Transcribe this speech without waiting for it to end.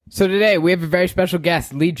So today we have a very special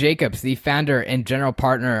guest, Lee Jacobs, the founder and general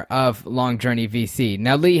partner of Long Journey VC.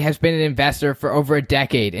 Now, Lee has been an investor for over a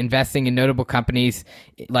decade, investing in notable companies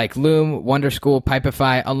like Loom, Wonder School,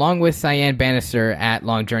 Pipefy, along with Cyan Bannister at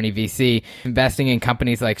Long Journey VC, investing in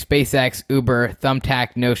companies like SpaceX, Uber,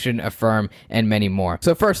 Thumbtack, Notion, Affirm, and many more.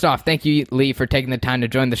 So first off, thank you, Lee, for taking the time to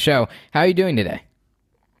join the show. How are you doing today?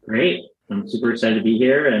 Great. I'm super excited to be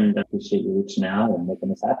here and appreciate you reaching out and making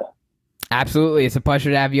this happen. Absolutely. It's a pleasure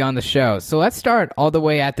to have you on the show. So let's start all the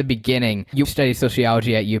way at the beginning. You studied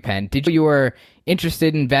sociology at UPenn. Did you were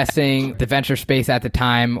interested in investing the venture space at the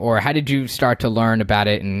time, or how did you start to learn about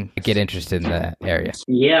it and get interested in the area?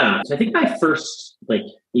 Yeah. So I think my first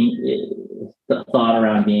thought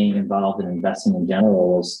around being involved in investing in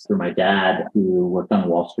general was through my dad, who worked on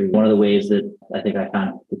Wall Street. One of the ways that I think I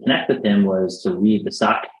found to connect with him was to read the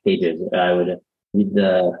stock pages. I would read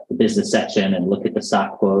the business section and look at the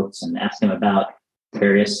stock quotes and ask him about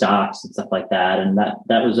various stocks and stuff like that. And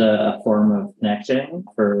that was a form of connection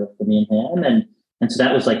for me and him. And so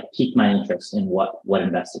that was like piqued my interest in what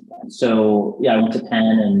investing meant. So yeah, I went to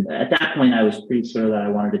Penn, and at that point I was pretty sure that I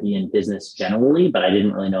wanted to be in business generally, but I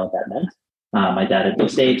didn't really know what that meant. My dad had real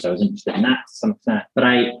estate, so I was interested in that to some extent. But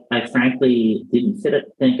I frankly didn't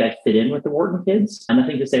think I fit in with the Wharton kids. And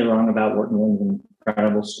nothing to say wrong about Wharton. Wharton's an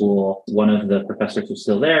incredible school. One of the professors who's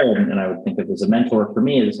still there, and I would think of as a mentor for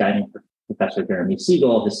me, is this guy named Professor Jeremy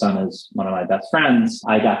Siegel. His son is one of my best friends.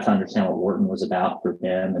 I got to understand what Wharton was about through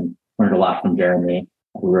him and learned a lot from Jeremy,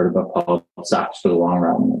 who wrote a book called Stocks for the Long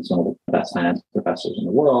Run. He's one of the best finance professors in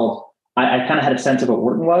the world. I kind of had a sense of what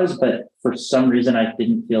Wharton was, but for some reason I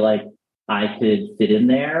didn't feel like I could fit in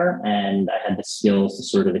there, and I had the skills to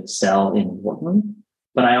sort of excel in Wharton.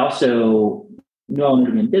 But I also knew I wanted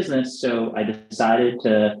to be in business, so I decided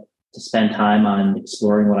to spend time on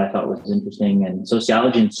exploring what I thought was interesting, and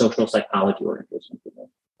sociology and social psychology were interesting to me,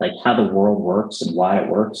 like how the world works and why it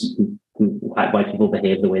works and why people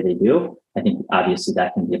behave the way they do. I think obviously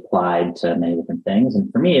that can be applied to many different things. And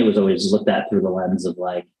for me, it was always looked at through the lens of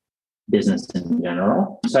like business in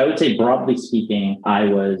general. So I would say, broadly speaking, I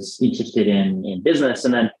was interested in business,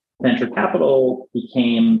 and then venture capital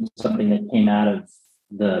became something that came out of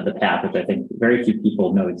the path, which I think very few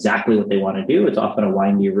people know exactly what they want to do. It's often a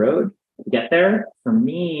windy road to get there. For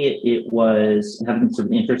me, it was having sort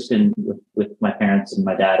of interest with my parents and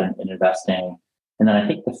my dad in investing. And then I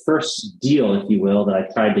think the first deal, if you will, that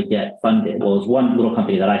I tried to get funded was one little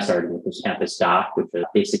company that I started with, was Campus Doc, which was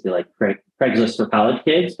basically like Craigslist for college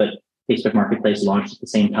kids, but Facebook Marketplace launched at the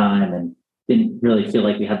same time and didn't really feel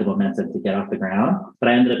like we had the momentum to get off the ground. But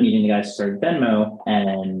I ended up meeting the guys who started Venmo.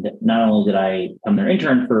 And not only did I become their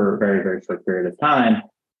intern for a very, very short period of time,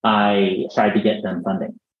 I tried to get them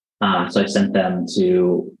funding. So I sent them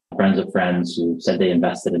to friends of friends who said they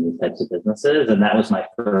invested in these types of businesses. And that was my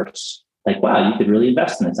first, like, wow, you could really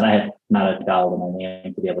invest in this. And I had not a dollar in my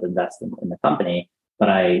name to be able to invest in the company, but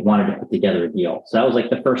I wanted to put together a deal. So that was like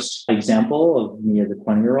the first example of me as a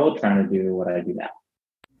 20-year-old trying to do what I do now.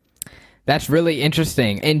 That's really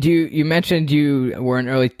interesting. And you mentioned you were an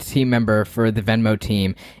early team member for the Venmo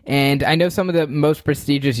team. And I know some of the most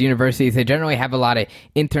prestigious universities, they generally have a lot of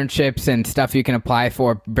internships and stuff you can apply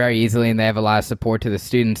for very easily, and they have a lot of support to the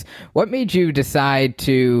students. What made you decide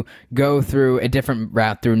to go through a different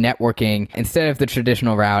route through networking instead of the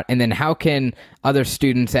traditional route? And then how can other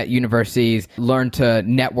students at universities learn to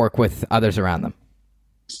network with others around them?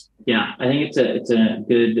 Yeah, I think it's a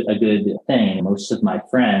good thing. Most of my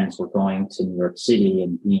friends were going to New York City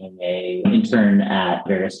and being a intern at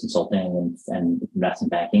various consulting and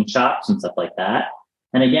investment banking shops and stuff like that.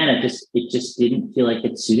 And again, it just didn't feel like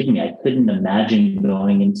it suited me. I couldn't imagine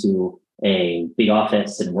going into a big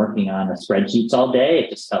office and working on the spreadsheets all day.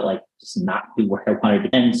 It just felt like just not do where I wanted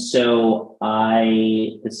to. And so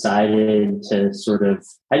I decided to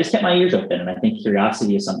I just kept my ears open. And I think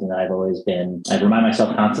curiosity is something that I remind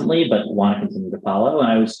myself constantly, but want to continue to follow.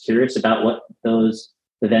 And I was curious about what the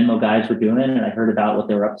Venmo guys were doing. And I heard about what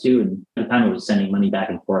they were up to. And at the time it was sending money back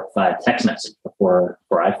and forth via text message before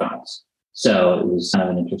iPhones. So it was kind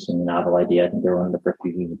of an interesting novel idea. I think they were one of the first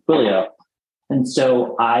people using Twilio. And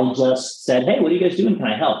so I just said, hey, what are you guys doing? Can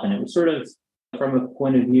I help? And it was sort of from a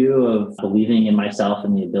point of view of believing in myself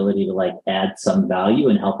and the ability to like add some value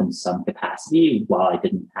and help in some capacity while I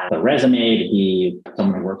didn't have a resume to be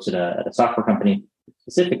someone who works at a software company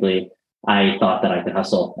specifically. I thought that I could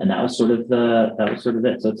hustle. And that was sort of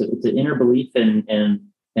it. So it's an inner belief in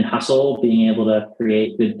hustle, being able to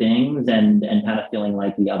create good things and kind of feeling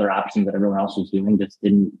like the other options that everyone else was doing just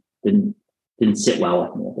didn't sit well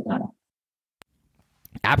with me at the time.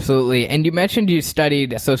 Absolutely. And you mentioned you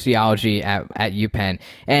studied sociology at UPenn.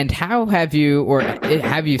 And how have you, or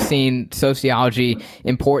have you seen sociology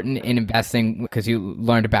important in investing because you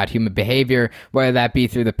learned about human behavior, whether that be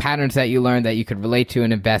through the patterns that you learned that you could relate to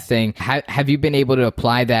in investing? Have you been able to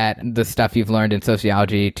apply the stuff you've learned in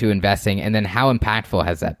sociology to investing? And then how impactful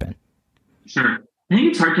has that been? Sure. I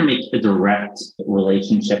think it's hard to make a direct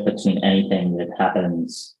relationship between anything that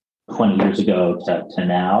happens 20 years ago to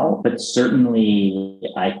now, but certainly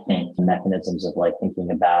I think mechanisms of like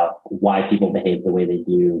thinking about why people behave the way they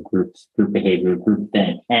do, group behavior, group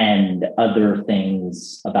think, and other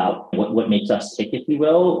things about what makes us tick, if you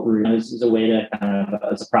will. This is a way to kind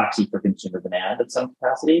of, as a proxy for consumer demand in some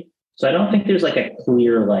capacity. So I don't think there's like a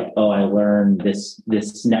clear, like, oh, I learned this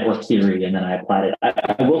network theory and then I applied it.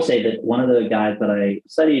 I will say that one of the guys that I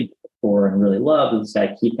studied for and really loved was this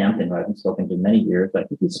guy, Keith Hampton, who I've been spoken to many years, but I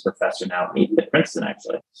think he's a professor now, maybe at Princeton,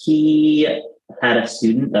 actually. He had a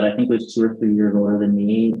student that I think was 2 or 3 years older than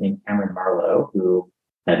me named Cameron Marlowe, who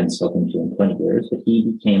I haven't spoken to in 20 years, but he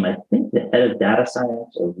became, I think, the head of data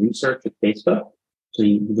science or research at Facebook. So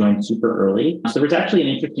he joined super early. So there was actually an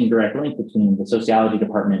interesting direct link between the sociology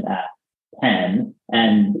department at Penn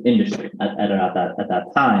and industry at that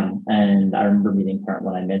time. And I remember meeting Karen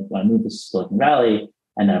when I moved to Silicon Valley,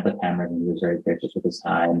 and then with Cameron, and he was very gracious with his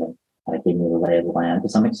time and kind of gave me the lay of the land to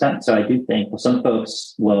some extent. So I do think some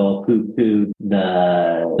folks will poo-poo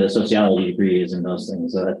the sociology degrees and those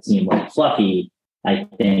things that seem like fluffy. I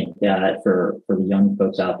think that for the young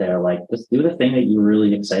folks out there, like just do the thing that you're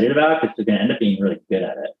really excited about because you're going to end up being really good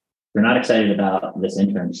at it. If you're not excited about this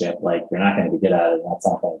internship, like you're not going to be good at it. That's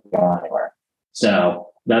not going to go anywhere. So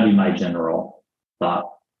that'd be my general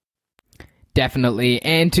thought. Definitely.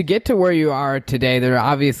 And to get to where you are today, there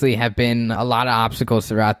obviously have been a lot of obstacles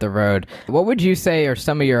throughout the road. What would you say are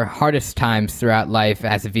some of your hardest times throughout life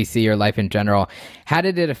as a VC or life in general? How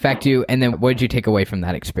did it affect you? And then what did you take away from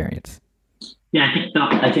that experience? Yeah,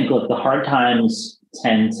 I think look, the hard times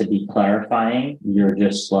tend to be clarifying. You're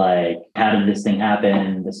just like, how did this thing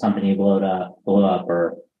happen? This company blew up,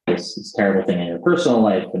 or this terrible thing in your personal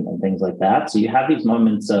life and things like that. So you have these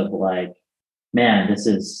moments of like, man, this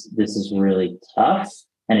is really tough.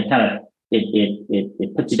 And it kind of,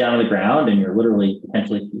 it puts you down on the ground and you're literally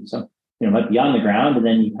potentially, might be on the ground. And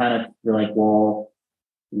then you're like, well,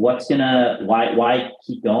 why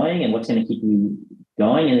keep going and what's going to keep you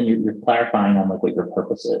going? And then you're clarifying on like what your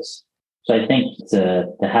purpose is. So I think to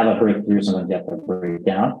have a breakthrough, sometimes you have to break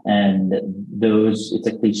down, and it's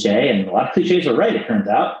a cliche, and a lot of cliches are right. It turns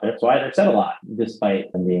out that's why they're said a lot,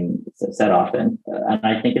 despite them being said often. And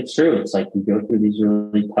I think it's true. It's like you go through these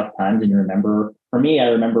really tough times, and you remember. For me, I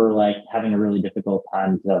remember like having a really difficult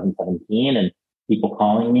time in 2017, and people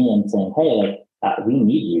calling me and saying, "Hey, like we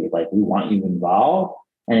need you. Like we want you involved."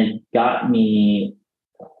 And it got me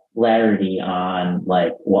clarity on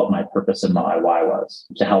like what my purpose and my why was,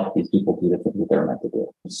 to help these people do the things that they're meant to do.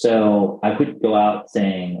 So I would go out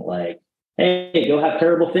saying like, hey, go have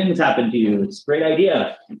terrible things happen to you. It's a great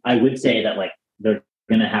idea. I would say that like they're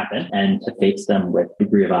going to happen, and to face them with a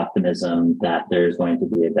degree of optimism that there's going to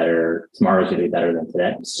be tomorrow's going to be better than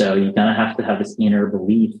today. So you kind of have to have this inner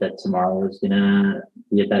belief that tomorrow is going to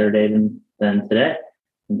be a better day than today.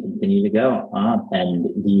 And continue to go on. And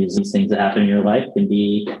these things that happen in your life can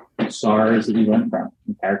be scars that you learn from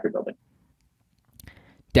in character building.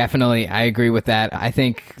 Definitely. I agree with that. I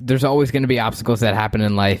think there's always going to be obstacles that happen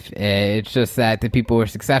in life. It's just that the people who are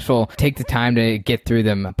successful take the time to get through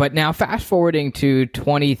them. But now fast forwarding to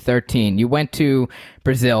 2013, you went to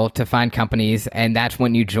Brazil to find companies, and that's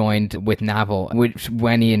when you joined with Naval,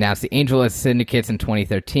 when he announced the AngelList syndicates in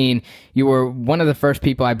 2013. You were one of the first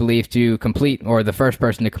people, I believe, to complete, or the first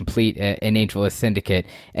person to complete an AngelList syndicate.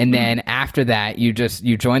 And then after that, you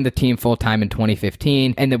joined the team full time in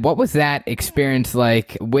 2015. And then what was that experience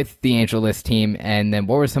like with the AngelList team? And then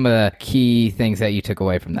what were some of the key things that you took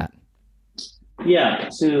away from that? Yeah.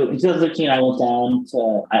 So in 2013,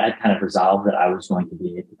 I kind of resolved that I was going to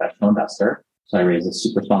be a professional investor. So I raised a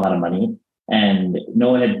super small amount of money, and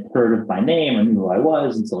no one had heard of my name or knew who I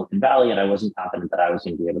was in Silicon Valley. And I wasn't confident that I was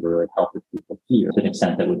going to be able to really help the people here to an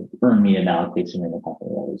extent that would earn me an allocation in the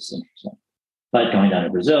company that was interesting. But going down to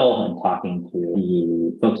Brazil and talking to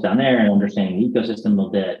the folks down there and understanding the ecosystem a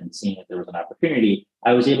little bit and seeing if there was an opportunity,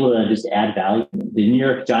 I was able to just add value. The New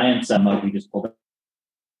York Giants, we just pulled up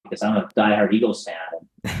because I'm a diehard Eagles fan,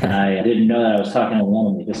 and I didn't know that I was talking to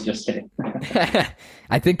one. Just kidding.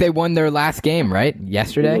 I think they won their last game, right?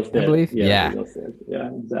 Yesterday, I believe. Yeah,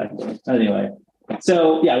 exactly. Anyway,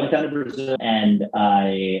 so I went down to Brazil and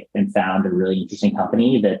found a really interesting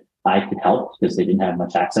company that I could help because they didn't have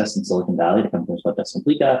much access in Silicon Valley. The company was called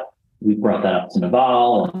Descomplica. we brought that up to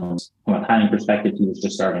Naval, and from a timing perspective, he was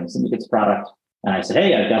just starting a syndicates product. And I said,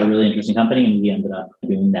 hey, I've got a really interesting company. And we ended up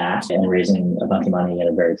doing that and raising a bunch of money in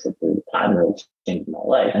a very short period of time, really changed my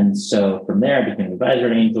life. And so from there, I became an advisor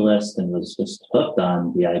at AngelList and was just hooked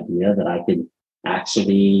on the idea that I could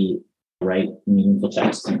actually write meaningful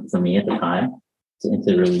checks for me at the time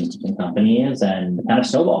into really interesting companies, and kind of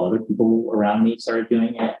snowballed. Other people around me started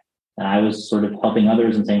doing it. And I was sort of helping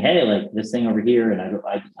others and saying, hey, like this thing over here. And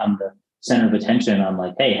I become the center of attention on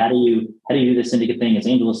like, hey, how do you do this syndicate thing? Is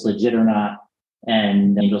AngelList legit or not?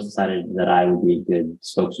 And AngelList decided that I would be a good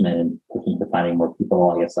spokesman and pushing for finding more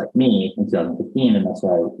people, I guess, like me in 2015. And that's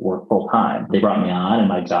why I worked full time. They brought me on, and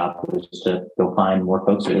my job was to go find more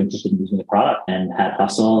folks who were interested in using the product and had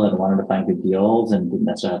hustle and wanted to find good deals and didn't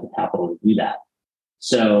necessarily have the capital to do that.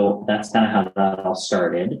 So that's kind of how that all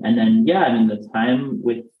started. And then, yeah, I mean, the time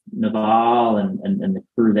with Naval and the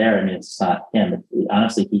crew there, I mean, it's not him.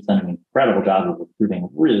 Honestly, he's done an incredible job of recruiting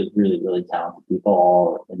really, really, really talented people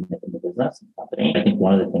all in the business and company. I think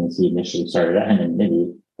one of the things he initially started out, and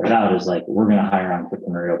maybe started out, is like, we're going to hire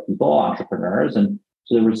entrepreneurial people, entrepreneurs. And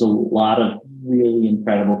so there was a lot of really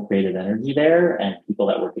incredible creative energy there, and people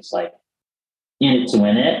that were just like, in it to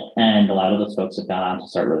win it. And a lot of those folks have gone on to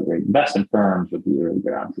start really great investment firms, would be really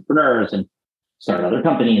good entrepreneurs, and start other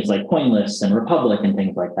companies like Coinlist and Republic and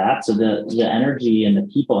things like that. So the energy and the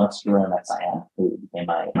people, that's Jerome at Cyan, who became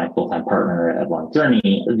my full-time partner at Long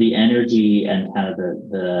Journey, the energy and kind of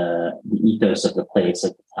the ethos of the place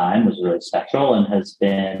at the time was really special, and has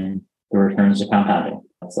been the returns to compounding.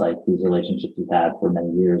 It's like these relationships we've had for many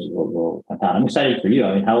years will compound. I'm excited for you.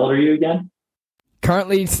 I mean, how old are you again?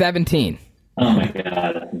 Currently 17. Oh my God,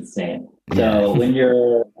 that's insane. So when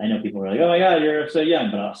I know people are like, oh my God, you're so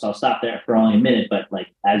young, but I'll stop there for only a minute. But like,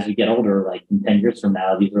 as you get older, like in 10 years from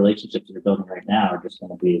now, these relationships you're building right now are just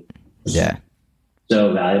going to be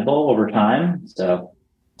so valuable over time. So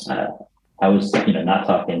I was, not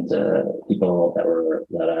talking to people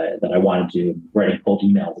that I wanted to, writing cold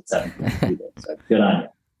emails at 17. So good on you.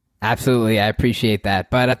 Absolutely. I appreciate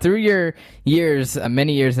that. But through your years,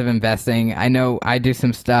 many years of investing, I know I do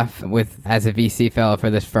some stuff as a VC fellow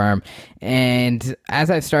for this firm. And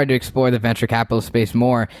as I've started to explore the venture capital space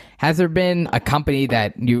more, has there been a company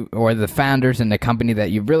that or the founders in the company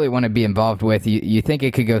that you really want to be involved with? You think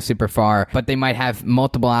it could go super far, but they might have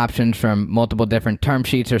multiple options from multiple different term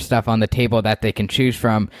sheets or stuff on the table that they can choose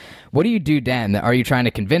from. What do you do then? Are you trying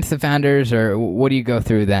to convince the founders, or what do you go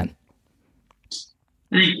through then?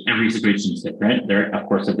 I think every situation is different. There, of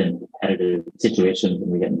course, have been competitive situations when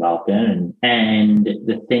we get involved in. And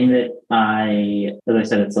the thing that as I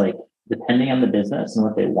said, it's like, depending on the business and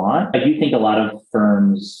what they want. I do think a lot of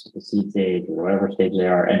firms, the seed stage or whatever stage they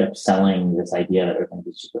are, end up selling this idea that they're going to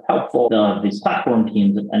be super helpful. They'll have these platform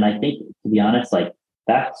teams. And I think, to be honest, like,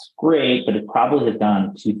 that's great, but it probably has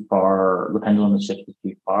gone too far. The pendulum has shifted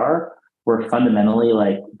too far, where fundamentally,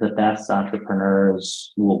 like, the best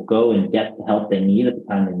entrepreneurs will go and get the help they need at the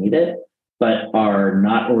time they need it, but are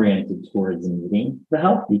not oriented towards needing the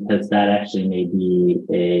help, because that actually may be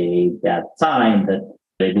a bad sign that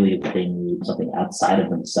they believe that they need something outside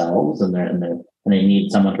of themselves, and they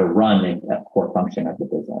need someone to run a core function of the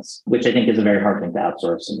business, which I think is a very hard thing to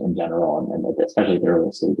outsource in general, and especially at the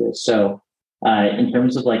early stages. So in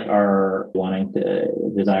terms of like our wanting to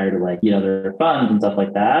desire to like get other funds and stuff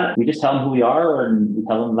like that, we just tell them who we are, and we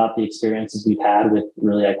tell them about the experiences we've had with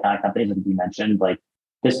really iconic companies that you mentioned. Like,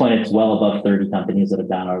 at this point, it's well above 30 companies that have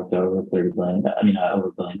gone over $30 billion.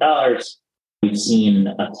 Over $1 billion. We've seen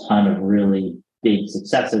a ton of really big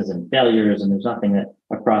successes and failures, and there's nothing that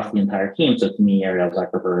across the entire team. So to me, Ariel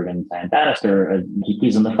Zuckerberg and Sam Bannister,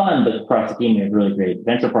 GPs in the fund, but across the team, we have really great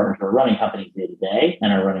venture partners who are running companies day to day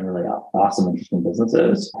and are running really awesome, interesting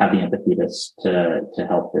businesses, have the empathy to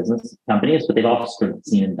help business companies, but they've also sort of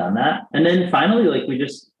seen and done that. And then finally, like,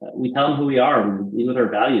 we tell them who we are. We lead with our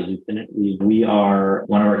values. We are,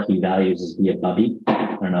 one of our key values is be a bubby.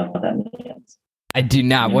 I don't know what that means. I do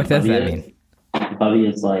not. What does that mean? Bubby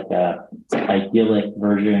is like a idyllic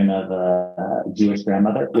version of a Jewish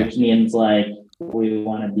grandmother, which means like we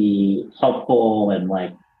want to be helpful and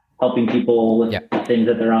like helping people with the things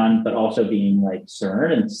that they're on, but also being like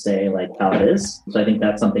stern and say like how it is. So I think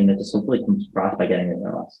that's something that just hopefully comes across by getting to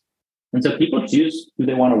know us. And so people choose who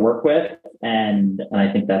they want to work with, and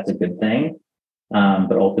I think that's a good thing.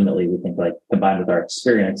 But ultimately, we think like combined with our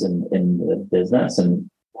experience in the business and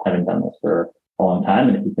having done this for a long time,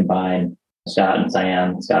 and if you combine Scott and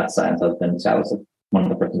Cyan, Scott's Cyan's husband, Scott was one of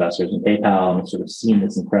the first investors in PayPal, and sort of seen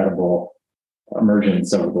this incredible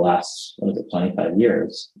emergence over the last 25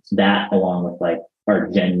 years. That, along with like our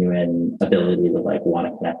genuine ability to like want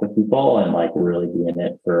to connect with people and like really be in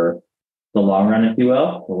it for the long run, if you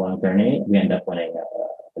will, the long journey, we end up winning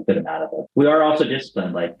a good amount of it. We are also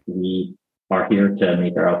disciplined. Like we are here to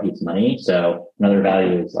make our LPs money. So another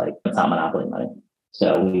value is like, it's not monopoly money.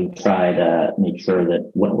 So we try to make sure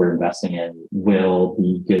that what we're investing in will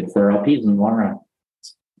be good for LPs in the long run.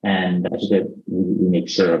 And we make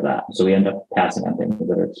sure of that. So we end up passing on things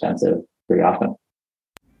that are expensive pretty often.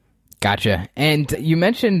 Gotcha. And you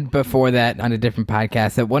mentioned before that on a different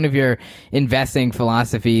podcast that one of your investing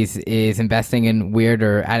philosophies is investing in weird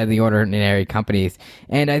or out of the ordinary companies.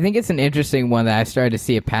 And I think it's an interesting one that I started to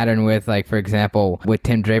see a pattern with, like, for example, with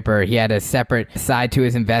Tim Draper, he had a separate side to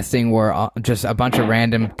his investing where just a bunch of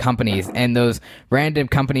random companies, and those random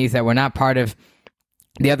companies that were not part of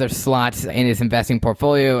the other slots in his investing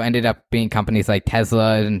portfolio ended up being companies like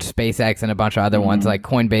Tesla and SpaceX and a bunch of other ones like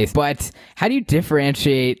Coinbase. But how do you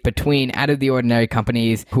differentiate between out of the ordinary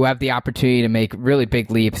companies who have the opportunity to make really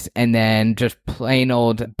big leaps and then just plain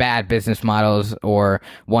old bad business models or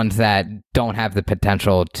ones that don't have the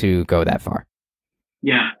potential to go that far?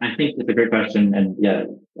 Yeah, I think it's a great question. And yeah,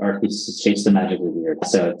 our thesis is chase the magically weird.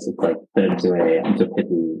 So it's like put into a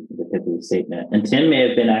pithy statement. And Tim may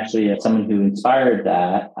have been actually someone who inspired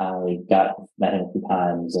that. I met him a few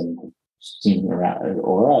times and seen him around at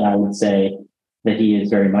Aura. And I would say that he is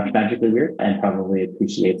very much magically weird and probably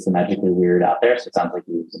appreciates the magically weird out there. So it sounds like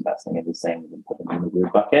he was investing in these things and putting them in the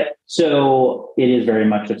weird bucket. So it is very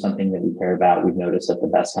much of something that we care about. We've noticed that the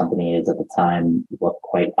best companies at the time look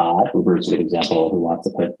quite odd. Uber's a good example, who wants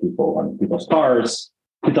to put people on people's cars,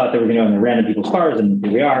 who thought they were going to go in random people's cars, and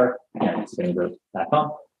here we are. And it's going to go back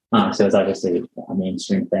home. So it's obviously a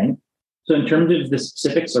mainstream thing. So in terms of the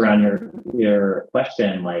specifics around your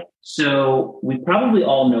question, so we probably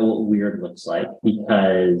all know what weird looks like,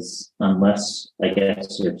 because unless, I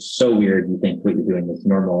guess, you're so weird you think what you're doing is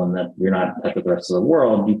normal and that you're not in touch with the rest of the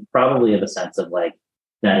world, you probably have a sense of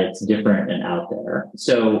that it's different and out there.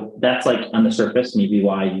 So that's on the surface, maybe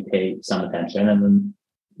why you pay some attention.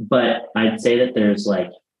 But I'd say that there's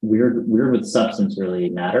weird with substance really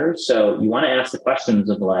matters. So you want to ask the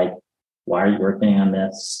questions of why are you working on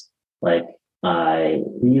this? I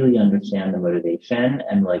really understand the motivation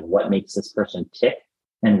and what makes this person tick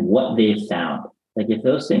and what they've found. If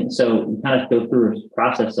those things, so you kind of go through a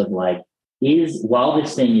process of while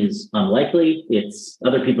this thing is unlikely, it's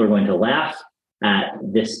other people are going to laugh at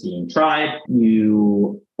this being tried.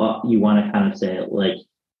 You want to kind of say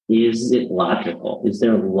is it logical? Is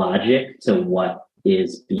there logic to what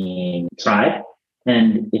is being tried?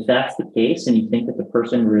 And if that's the case, and you think that the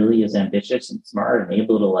person really is ambitious and smart and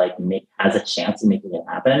able to has a chance of making it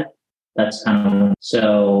happen, that's kind of,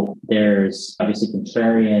 so there's obviously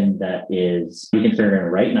contrarian that is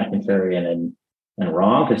contrarian right, not contrarian and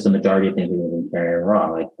wrong, because the majority of things are contrarian and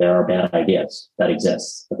wrong. There are bad ideas that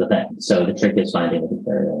exist. That's the thing. So the trick is finding the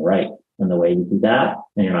contrarian right. And the way you do that,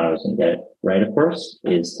 and you're not always going to get it right, of course,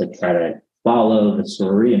 is to try to follow the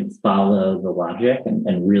story and follow the logic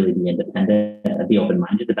and really be independent and be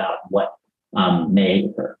open-minded about what may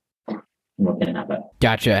occur and what can happen.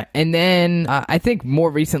 Gotcha. And then I think more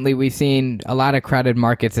recently we've seen a lot of crowded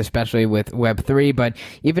markets, especially with Web3. But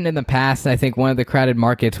even in the past, I think one of the crowded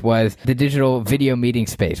markets was the digital video meeting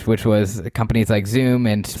space, which was companies like Zoom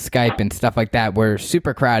and Skype and stuff like that were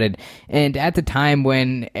super crowded. And at the time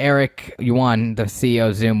when Eric Yuan, the CEO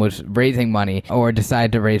of Zoom, was raising money or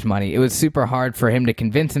decided to raise money, it was super hard for him to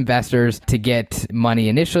convince investors to get money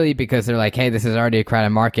initially because they're like, hey, this is already a crowded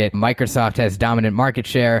market. Microsoft has dominant market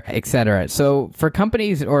share, etc. So for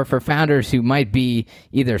companies or for founders who might be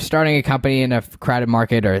either starting a company in a crowded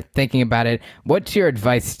market or thinking about it, what's your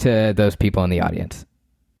advice to those people in the audience?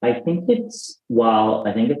 I think it's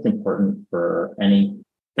important for any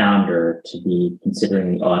founder to be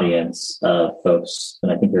considering the audience of folks. And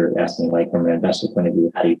I think you're asking from an investor point of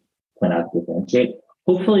view, how do you plan out to differentiate?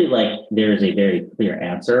 Hopefully there's a very clear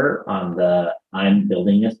answer on I'm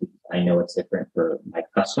building this because I know it's different for my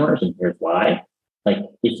customers and here's why.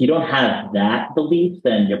 If you don't have that belief,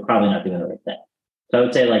 then you're probably not doing the right thing. So I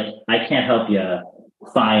would say I can't help you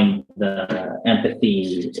find the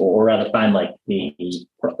empathy or rather find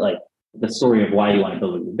the story of why you want to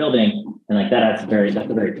build what you're building. And that's a very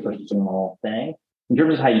personal thing. In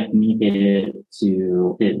terms of how you communicate it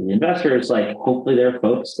to the investors, hopefully there are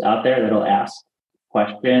folks out there that'll ask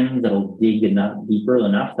questions, that'll dig deeper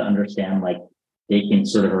enough to understand they can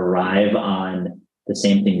sort of arrive on the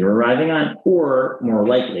same thing you're arriving on, or more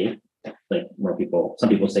likely, some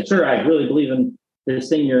people say, sure, I really believe in this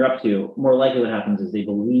thing you're up to. More likely what happens is they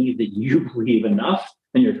believe that you believe enough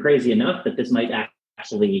and you're crazy enough that this might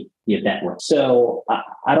actually be a bet work. So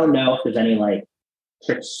I don't know if there's any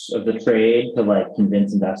tricks of the trade to like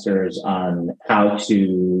convince investors on how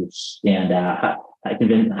to stand out,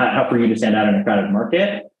 how for you to stand out in a crowded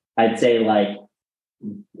market. I'd say like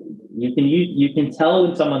you can tell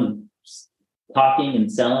when someone's talking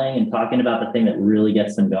and selling and talking about the thing that really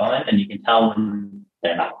gets them going, and you can tell when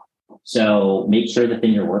they're not. So make sure the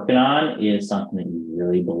thing you're working on is something that you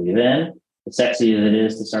really believe in. As sexy as it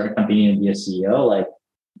is to start a company and be a CEO, like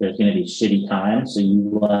there's going to be shitty times. So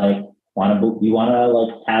you like want to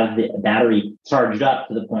like have the battery charged up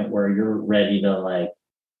to the point where you're ready to like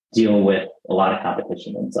deal with a lot of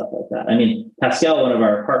competition and stuff like that. I mean, Pascal, one of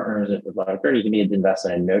our partners at the Black 30, he made the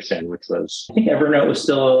investment in Notion, which was, I think Evernote was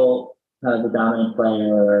still the dominant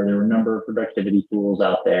player. There were a number of productivity tools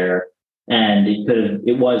out there, and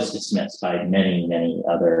it was dismissed by many, many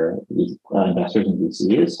other investors and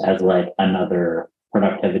VCs as like another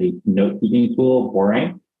productivity note-keeping tool,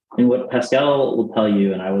 boring. And what Pascal will tell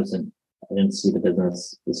you, and I didn't see the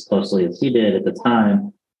business as closely as he did at the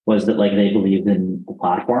time, was that like they believed in the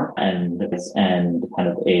platform and kind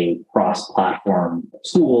of a cross-platform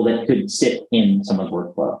tool that could sit in someone's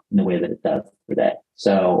workflow in the way that it does today.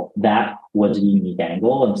 So that was a unique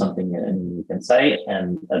angle and something, a unique insight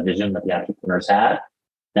and a vision that the entrepreneurs had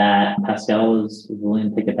that Pascal was willing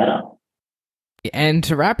to take a bet on. And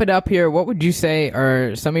to wrap it up here, what would you say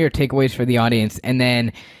are some of your takeaways for the audience? And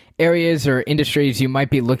then areas or industries you might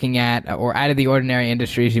be looking at, or out of the ordinary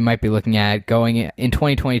industries you might be looking at going in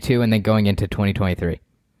 2022 and then going into 2023?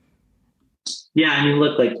 Yeah, I mean,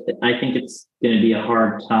 look, like I think it's going to be a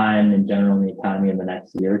hard time in general in the economy in the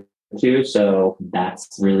next year or two. So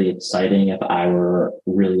that's really exciting. If I were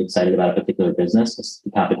really excited about a particular business,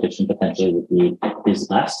 the competition potentially is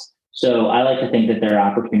less. So I like to think that there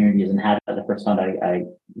are opportunities, and had the first fund,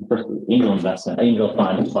 first angel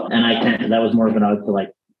fund, and that was more of an ode to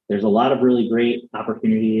like, there's a lot of really great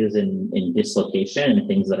opportunities in dislocation and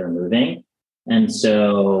things that are moving. And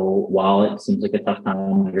so while it seems like a tough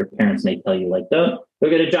time, your parents may tell you like, go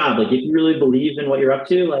get a job. Like if you really believe in what you're up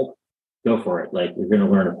to, like go for it. Like you're going to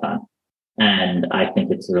learn a ton. And I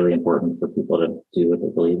think it's really important for people to do what they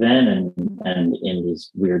believe in. And in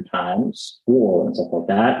these weird times, school and stuff like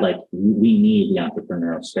that, like we need the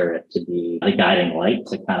entrepreneurial spirit to be a guiding light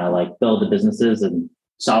to kind of like build the businesses and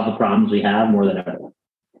solve the problems we have more than ever.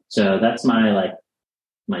 So that's my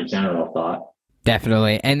general thought.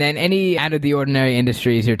 Definitely. And then any out of the ordinary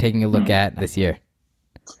industries you're taking a look at this year?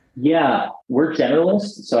 Yeah, we're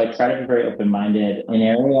generalists. So I try to be very open-minded. An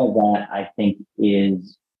area that I think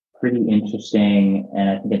is pretty interesting, and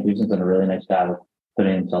I think Enthusiast's done a really nice job of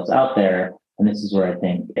putting themselves out there. And this is where I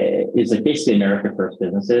think is like basically America First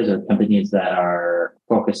businesses or companies that are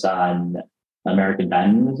focused on American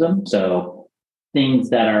dynamism. So things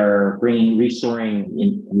that are reshoring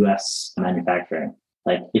in U.S. manufacturing.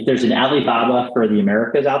 Like if there's an Alibaba for the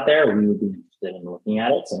Americas out there, we would be interested in looking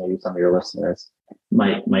at it. So maybe some of your listeners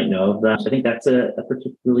might know of that. So I think that's a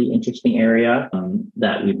particularly interesting area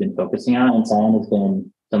that we've been focusing on. And Zion has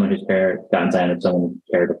been someone who's someone who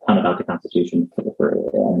cared a ton about the Constitution for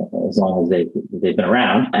as long as they've been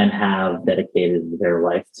around and have dedicated their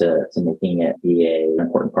life to making it be an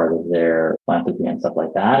important part of their philanthropy and stuff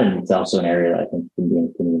like that. And it's also an area that I think can be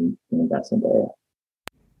an investment area.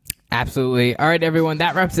 Absolutely. All right, everyone.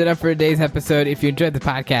 That wraps it up for today's episode. If you enjoyed the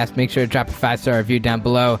podcast, make sure to drop a 5-star review down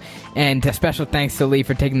below. And a special thanks to Lee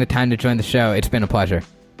for taking the time to join the show. It's been a pleasure.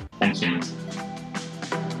 Thanks, James.